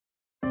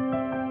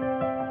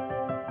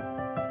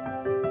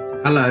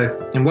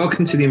Hello, and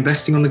welcome to the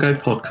Investing on the Go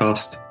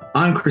podcast.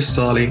 I'm Chris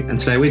Sarley, and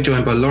today we're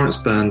joined by Lawrence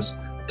Burns,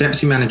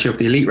 Deputy Manager of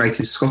the Elite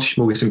Rated Scottish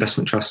Mortgage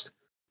Investment Trust.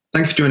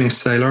 Thank you for joining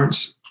us today,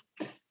 Lawrence.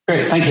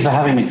 Great, thank you for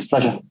having me. It's a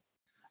pleasure.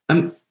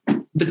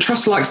 The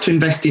Trust likes to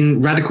invest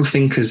in radical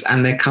thinkers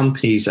and their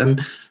companies.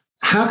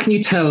 How can you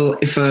tell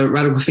if a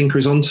radical thinker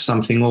is onto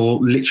something or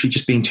literally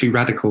just being too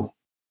radical?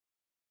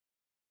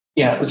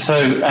 Yeah,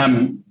 so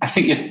I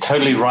think you're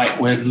totally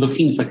right. We're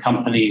looking for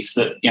companies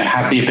that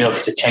have the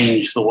ability to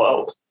change the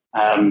world,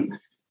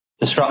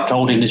 disrupt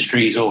old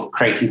industries or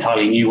create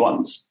entirely new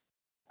ones,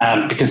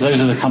 because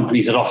those are the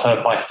companies that offer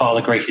by far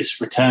the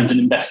greatest returns in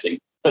investing.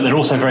 But they're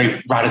also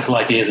very radical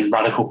ideas and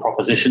radical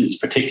propositions,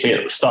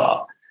 particularly at the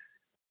start.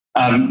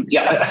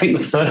 I think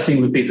the first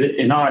thing would be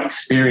that in our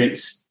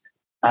experience,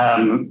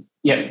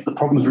 the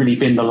problem has really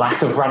been the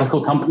lack of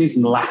radical companies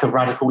and the lack of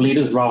radical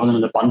leaders rather than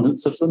an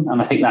abundance of them.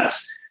 And I think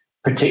that's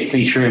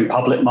particularly true in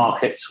public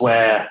markets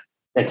where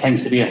there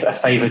tends to be a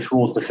favor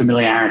towards the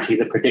familiarity,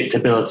 the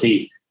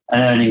predictability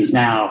and earnings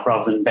now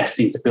rather than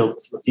investing to build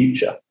for the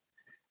future.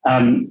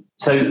 But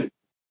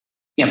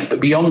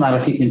beyond that, I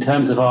think in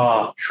terms of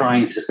our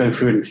trying to go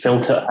through and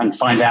filter and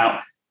find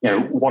out,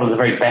 what are the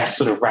very best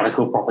sort of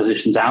radical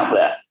propositions out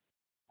there?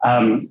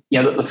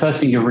 The first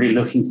thing you're really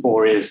looking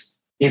for is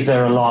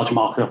there a large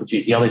market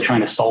opportunity? Are they trying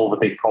to solve a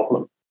big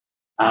problem?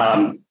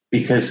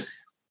 Because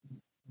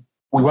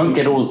we won't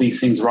get all of these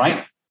things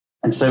right.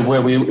 And so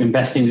where we're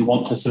investing, we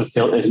want to sort of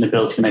feel there's an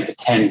ability to make a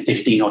 10,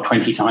 15 or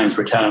 20 times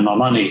return on our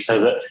money so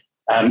that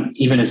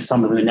even as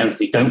some of them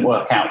inevitably don't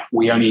work out,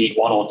 we only need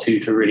one or two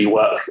to really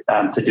work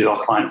to do our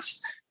clients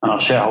and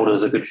our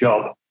shareholders a good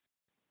job.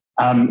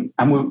 I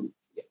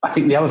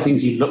think the other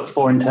things you look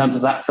for in terms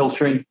of that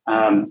filtering,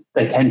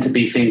 they tend to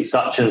be things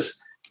such as,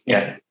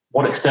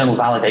 what external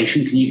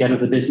validation can you get of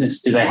the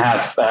business? Do they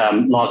have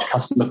large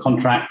customer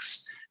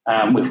contracts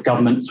with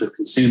governments, with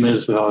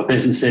consumers, with other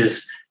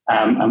businesses?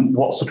 And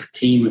what sort of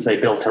team have they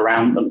built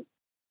around them?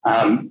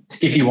 To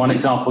give you one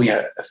example,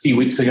 a few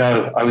weeks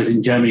ago, I was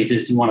in Germany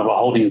visiting one of our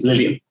holdings,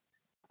 Lilium.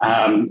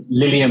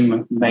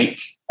 Lilium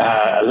make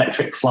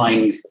electric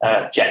flying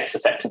jets,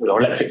 effectively,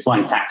 or electric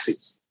flying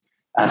taxis.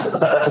 So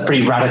that's a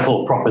pretty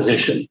radical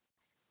proposition.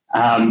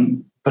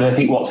 But I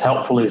think what's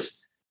helpful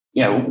is,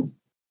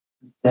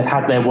 they've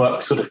had their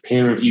work sort of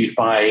peer reviewed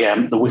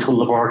by the Whittle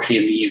Laboratory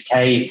in the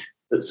UK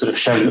that's sort of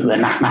shown that the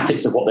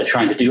mathematics of what they're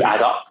trying to do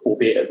add up,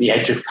 albeit at the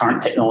edge of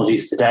current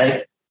technologies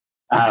today.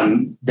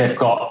 They've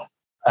got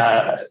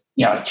a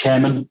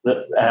chairman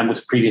that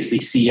was previously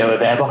CEO of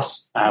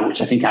Airbus, which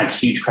I think adds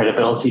huge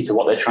credibility to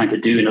what they're trying to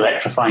do in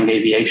electrifying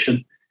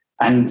aviation.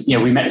 And,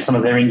 we met some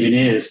of their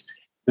engineers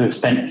who have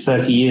spent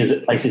 30 years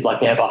at places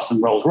like Airbus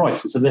and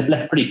Rolls-Royce. And so they've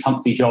left pretty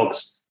comfy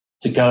jobs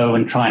to go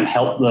and try and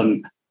help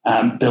them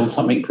build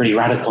something pretty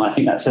radical. And I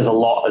think that says a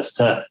lot as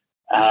to,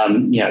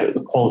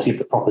 the quality of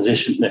the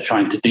proposition they're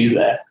trying to do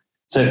there.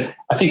 So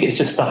I think it's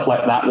just stuff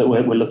like that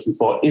we're looking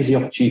for. Is the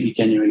opportunity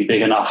genuinely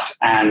big enough?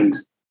 And,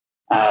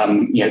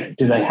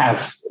 do they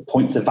have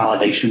points of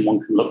validation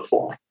one can look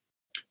for?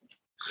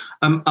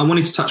 I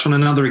wanted to touch on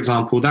another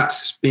example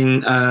that's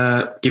been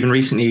given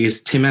recently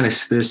is Tim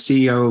Ellis, the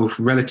CEO of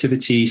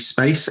Relativity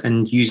Space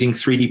and using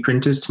 3D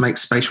printers to make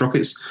space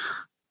rockets.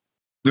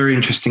 Very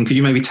interesting. Could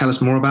you maybe tell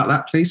us more about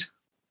that, please?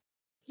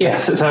 Yeah,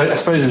 so I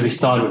suppose as we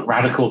started with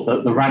radical,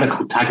 the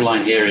radical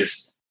tagline here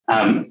is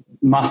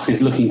Musk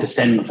is looking to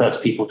send the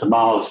first people to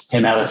Mars.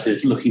 Tim Ellis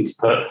is looking to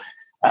put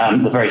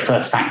the very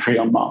first factory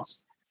on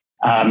Mars.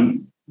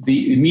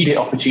 The immediate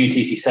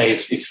opportunities, he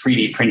says, is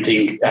 3D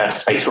printing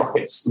space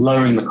rockets,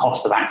 lowering the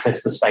cost of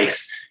access to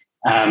space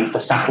for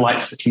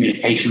satellites, for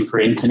communication, for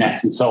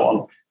internet, and so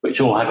on, which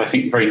all have, I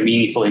think, very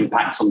meaningful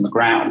impacts on the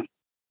ground.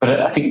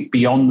 But I think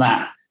beyond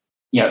that,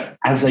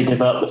 as they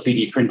develop the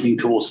 3D printing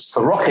tools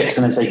for rockets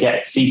and as they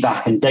get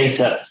feedback and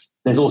data,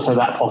 there's also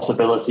that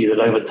possibility that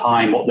over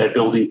time, what they're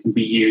building can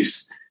be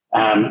used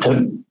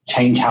to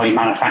change how we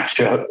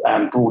manufacture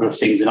broader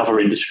things in other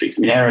industries.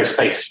 I mean,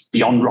 aerospace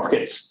beyond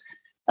rockets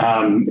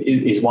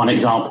is one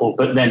example.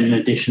 But then in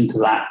addition to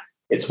that,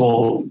 it's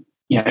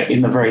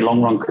in the very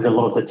long run, could a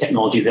lot of the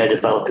technology they're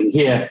developing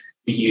here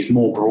be used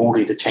more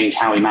broadly to change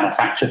how we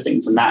manufacture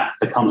things? And that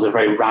becomes a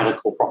very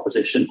radical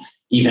proposition.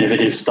 Even if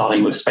it is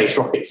starting with space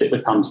rockets, it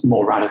becomes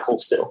more radical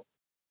still.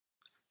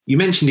 You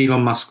mentioned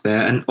Elon Musk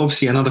there, and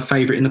obviously another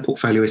favourite in the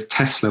portfolio is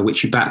Tesla,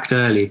 which you backed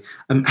early.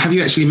 Have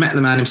you actually met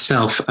the man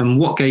himself, and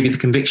what gave you the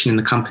conviction in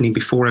the company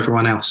before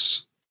everyone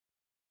else?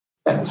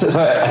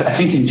 So I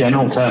think in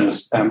general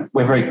terms,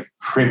 we're very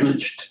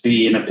privileged to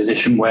be in a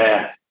position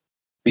where,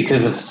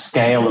 because of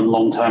scale and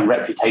long-term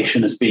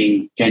reputation as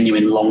being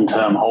genuine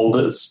long-term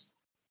holders,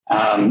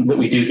 that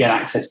we do get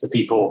access to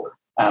people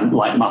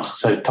like Musk.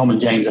 So Tom and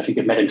James, I think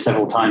I've met him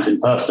several times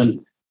in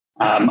person.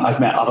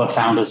 I've met other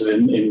founders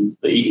in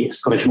the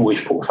Scottish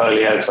Mortgage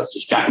portfolio, such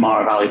as Jack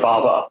Ma of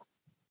Alibaba.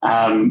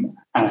 And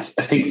I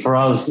think for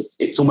us,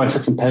 it's almost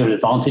a competitive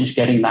advantage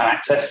getting that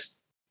access.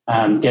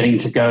 Getting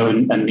to go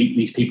and meet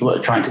these people that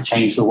are trying to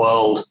change the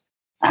world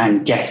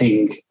and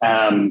getting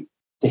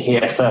to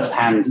hear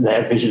firsthand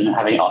their vision and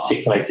having it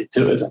articulated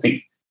to us. I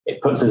think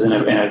it puts us in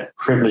a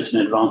privileged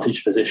and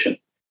advantaged position.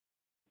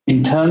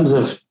 In terms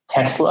of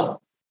Tesla,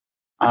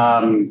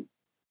 I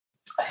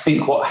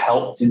think what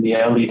helped in the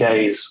early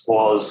days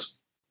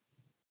was,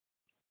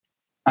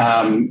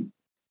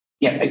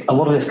 a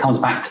lot of this comes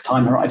back to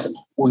time horizon.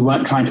 We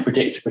weren't trying to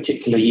predict a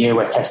particular year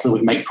where Tesla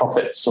would make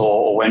profits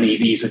or when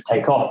EVs would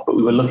take off, but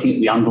we were looking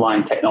at the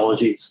underlying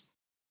technologies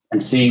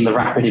and seeing the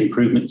rapid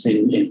improvements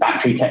in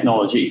battery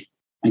technology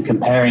and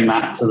comparing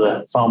that to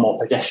the far more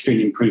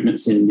pedestrian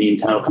improvements in the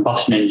internal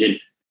combustion engine.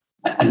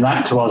 And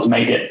that to us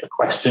made it a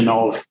question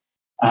of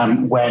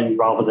when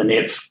rather than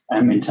if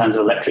in terms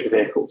of electric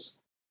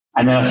vehicles.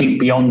 And then I think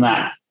beyond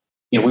that,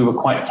 we were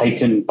quite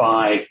taken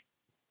by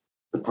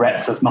the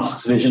breadth of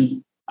Musk's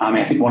vision.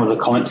 I think one of the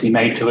comments he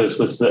made to us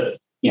was that,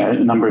 a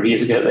number of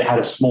years ago, they had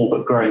a small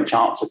but growing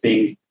chance of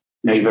being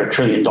either $1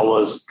 trillion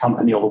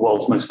company or the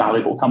world's most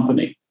valuable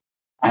company.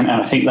 And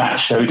I think that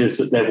showed us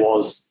that there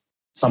was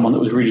someone that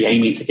was really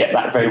aiming to get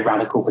that very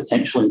radical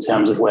potential in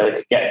terms of where it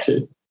could get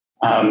to.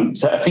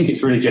 So I think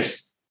it's really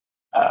just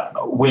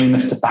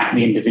willingness to back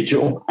the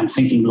individual and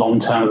thinking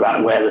long-term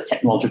about where the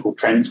technological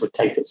trends would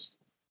take us.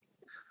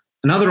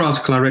 Another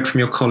article I read from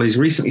your colleagues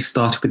recently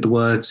started with the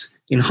words,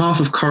 "In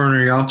half of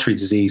coronary artery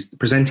disease, the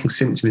presenting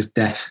symptom is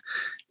death."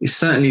 It's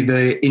certainly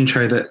the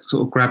intro that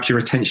sort of grabs your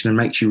attention and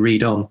makes you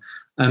read on.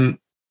 And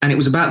it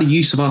was about the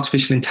use of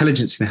artificial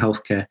intelligence in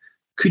healthcare.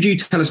 Could you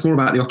tell us more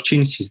about the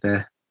opportunities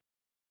there?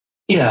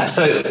 Yeah,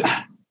 so,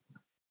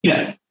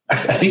 I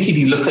think if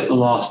you look at the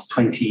last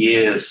 20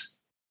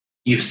 years,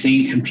 you've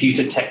seen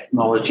computer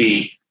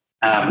technology,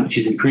 which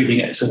is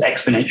improving at a sort of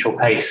exponential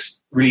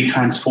pace, really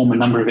transform a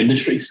number of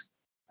industries.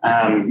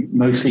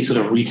 Mostly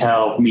sort of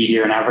retail,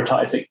 media, and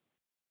advertising.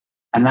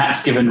 And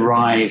that's given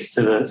rise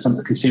to some of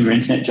the consumer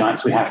internet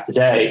giants we have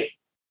today.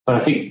 But I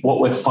think what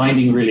we're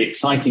finding really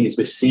exciting is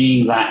we're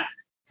seeing that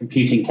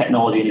computing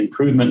technology and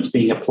improvements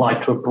being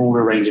applied to a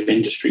broader range of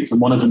industries. And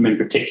one of them in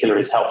particular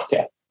is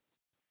healthcare.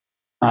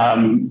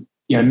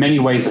 In many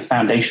ways, the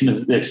foundation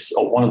of this,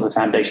 or one of the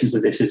foundations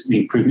of this, is the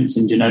improvements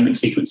in genomic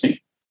sequencing.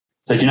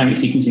 So genomic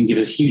sequencing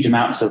gives us huge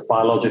amounts of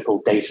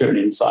biological data and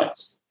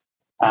insights.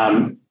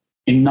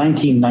 In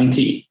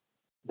 1990,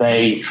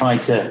 they tried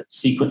to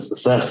sequence the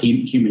first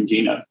human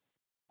genome.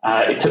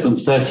 It took them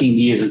 13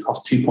 years and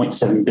cost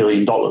 $2.7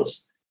 billion.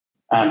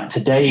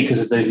 Today,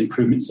 because of those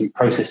improvements in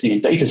processing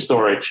and data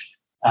storage,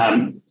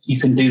 you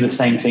can do the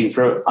same thing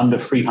for under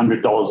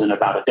 $300 in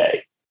about a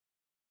day.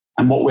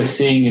 And what we're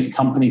seeing is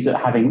companies that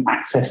are having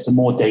access to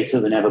more data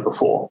than ever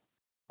before.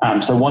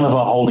 So one of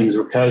our holdings,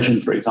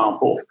 Recursion, for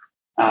example,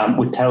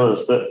 would tell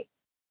us that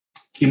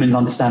humans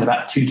understand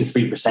about 2 to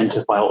 3%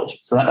 of biology.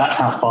 So that's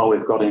how far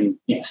we've got in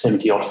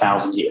 70-odd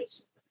thousand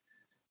years.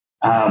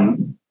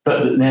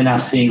 But they're now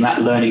seeing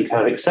that learning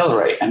curve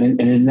accelerate. And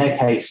in their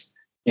case,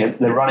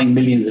 they're running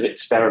millions of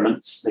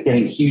experiments. They're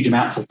getting huge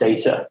amounts of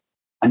data.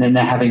 And then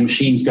they're having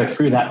machines go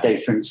through that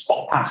data and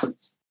spot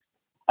patterns.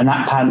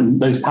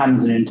 And those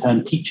patterns are in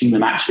turn teaching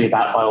them actually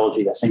about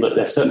biology. They're saying, look,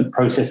 there's certain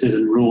processes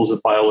and rules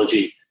of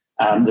biology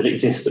that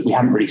exist that we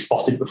haven't really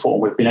spotted before.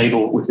 We've been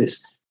able, with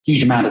this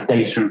huge amount of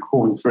data and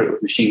calling through it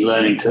with machine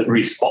learning, to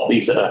really spot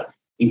these at an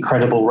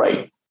incredible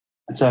rate.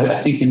 And so I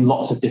think in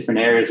lots of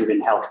different areas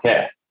within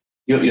healthcare,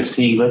 you're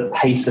seeing the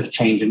pace of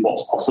change and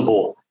what's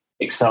possible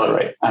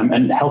accelerate.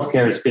 And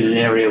healthcare has been an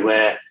area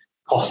where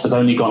costs have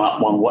only gone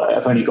up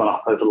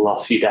over the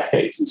last few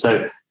decades. And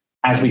so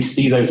as we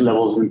see those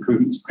levels of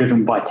improvements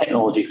driven by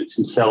technology which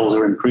themselves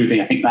are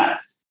improving, I think that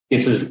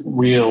gives us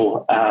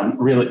real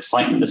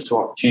excitement as to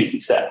our opportunity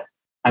set.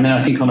 And then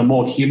I think on a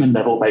more human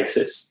level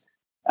basis,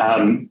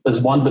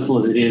 as wonderful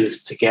as it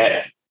is to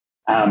get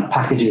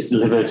packages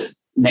delivered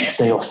next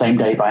day or same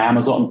day by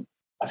Amazon,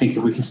 I think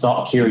if we can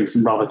start curing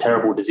some rather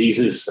terrible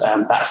diseases,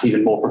 that's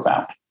even more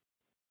profound.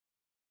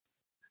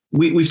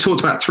 We've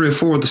talked about 3 or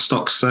 4 of the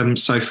stocks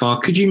so far.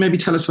 Could you maybe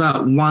tell us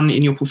about one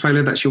in your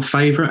portfolio that's your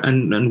favorite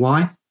and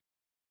why?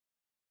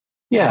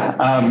 Yeah.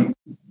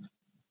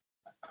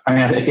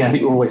 Again, I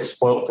think we're always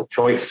spoilt for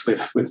choice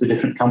with the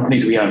different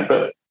companies we own,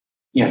 but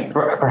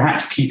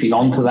perhaps keeping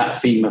on to that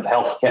theme of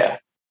healthcare.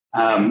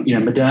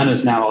 Moderna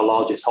is now our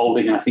largest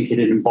holding, and I think it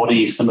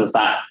embodies some of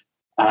that,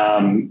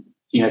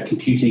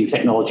 computing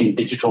technology and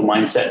digital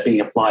mindset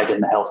being applied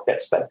in the healthcare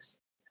space.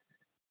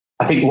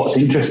 I think what's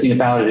interesting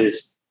about it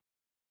is,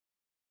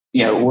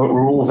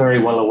 we're all very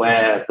well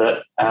aware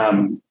that,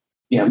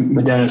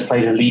 Moderna's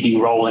played a leading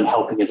role in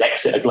helping us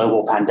exit a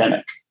global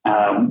pandemic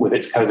with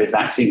its COVID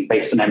vaccine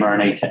based on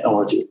mRNA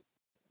technology.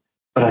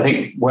 But I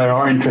think where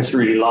our interest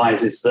really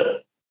lies is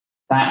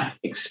that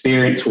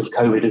experience with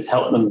COVID has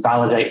helped them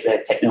validate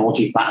their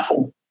technology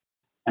platform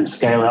and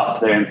scale up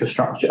their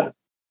infrastructure,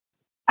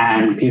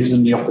 and gives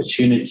them the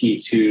opportunity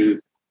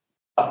to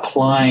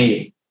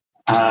apply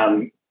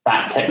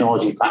that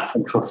technology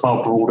platform to a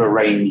far broader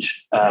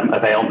range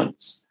of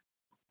ailments.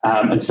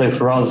 And so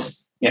for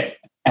us,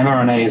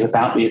 mRNA is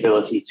about the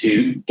ability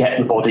to get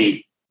the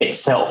body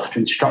itself, to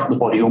instruct the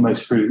body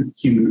almost through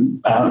human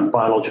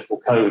biological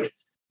code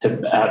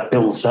to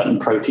build certain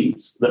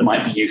proteins that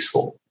might be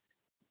useful.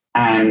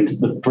 And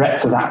the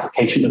breadth of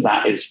application of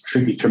that is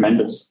truly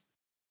tremendous.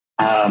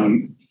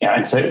 And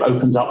so it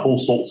opens up all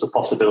sorts of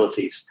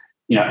possibilities.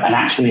 An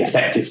actually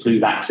effective flu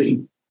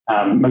vaccine.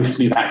 Most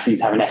flu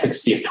vaccines have an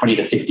efficacy of 20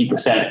 to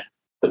 50%,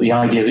 but the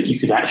idea that you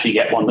could actually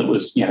get one that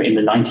was, in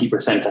the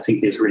 90%, I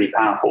think is really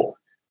powerful.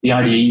 The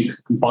idea you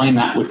could combine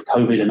that with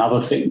COVID and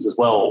other things as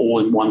well, all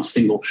in one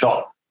single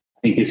shot,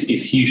 I think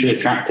is hugely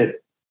attractive.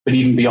 But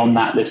even beyond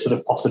that, there's sort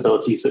of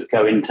possibilities that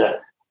go into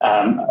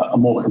a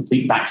more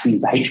complete vaccine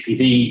for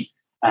HPV,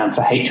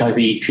 for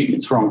HIV,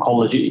 treatments for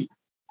oncology.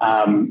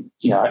 I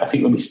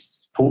think when we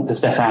talked to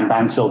Stefan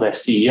Bancel, their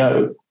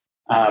CEO,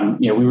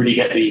 we really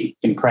get the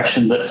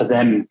impression that for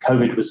them,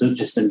 COVID was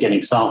just them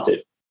getting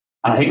started.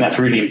 And I think that's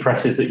really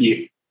impressive that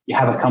you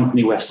have a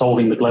company where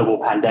solving the global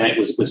pandemic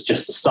was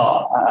just the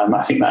start.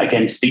 I think that,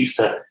 again, speaks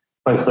to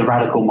both the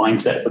radical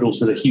mindset, but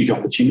also the huge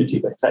opportunity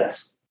they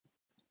face.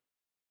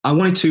 I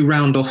wanted to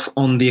round off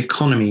on the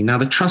economy. Now,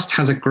 the trust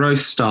has a growth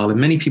style, and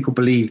many people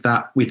believe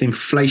that with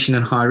inflation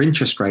and higher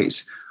interest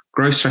rates,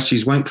 growth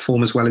strategies won't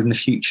perform as well in the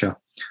future.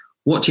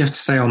 What do you have to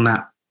say on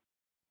that?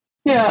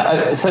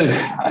 Yeah,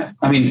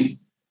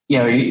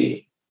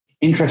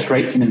 interest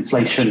rates and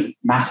inflation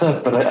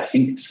matter, but I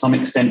think to some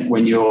extent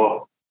when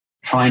you're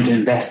trying to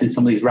invest in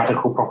some of these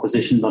radical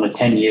propositions on a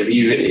 10-year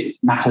view, it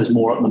matters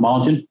more at the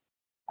margin.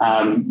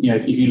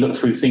 If you look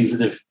through things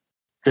that have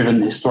driven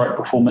the historic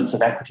performance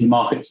of equity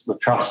markets, the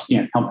trust,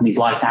 companies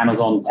like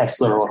Amazon,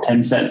 Tesla, or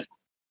Tencent,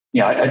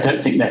 I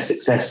don't think their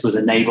success was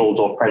enabled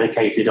or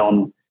predicated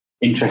on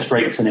interest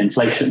rates and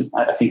inflation.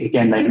 I think,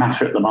 again, they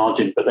matter at the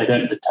margin, but they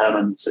don't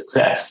determine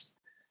success.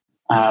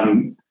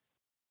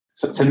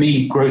 For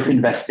me, growth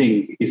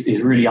investing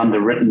is really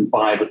underwritten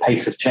by the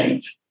pace of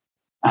change.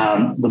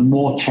 The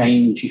more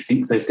change you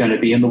think there's going to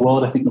be in the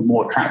world, I think the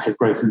more attractive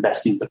growth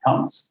investing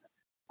becomes.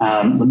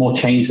 The more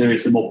change there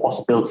is, the more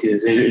possibility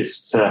there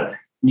is for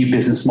new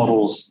business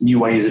models, new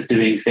ways of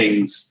doing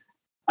things,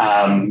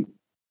 and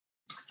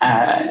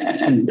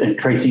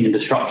creating and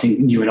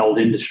disrupting new and old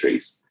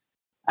industries.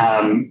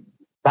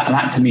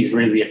 That to me is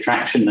really the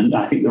attraction. And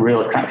I think the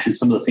real attraction is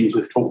some of the things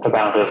we've talked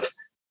about of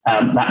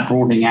that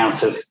broadening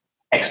out of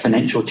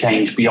exponential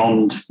change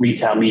beyond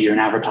retail, media,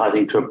 and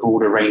advertising to a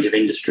broader range of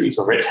industries,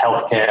 whether it's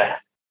healthcare,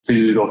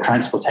 food, or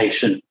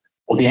transportation,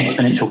 or the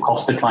exponential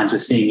cost declines we're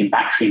seeing in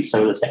battery and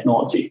solar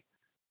technology.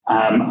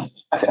 I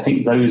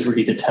think those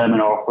really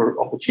determine our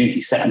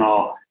opportunity set and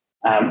our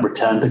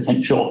return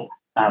potential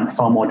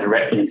far more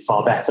directly and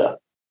far better.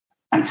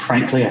 And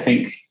frankly, I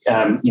think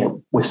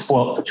we're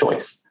spoiled for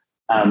choice.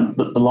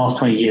 The last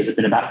 20 years have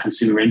been about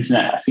consumer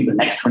internet. I think the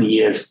next 20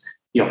 years,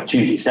 the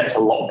opportunity set's a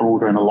lot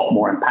broader and a lot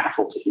more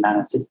impactful to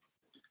humanity.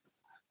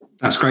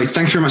 That's great.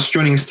 Thank you very much for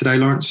joining us today,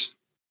 Lawrence.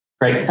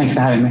 Great. Thanks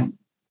for having me.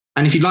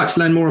 And if you'd like to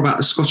learn more about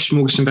the Scottish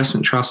Mortgage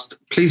Investment Trust,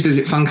 please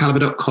visit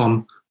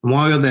fundcalibre.com. And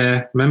while you're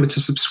there, remember to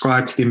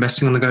subscribe to the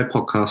Investing on the Go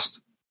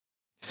podcast.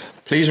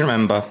 Please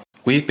remember,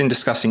 we've been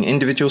discussing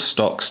individual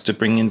stocks to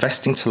bring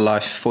investing to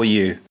life for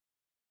you.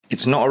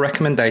 It's not a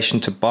recommendation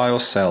to buy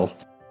or sell.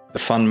 The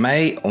fund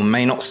may or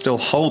may not still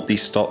hold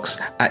these stocks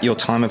at your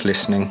time of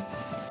listening.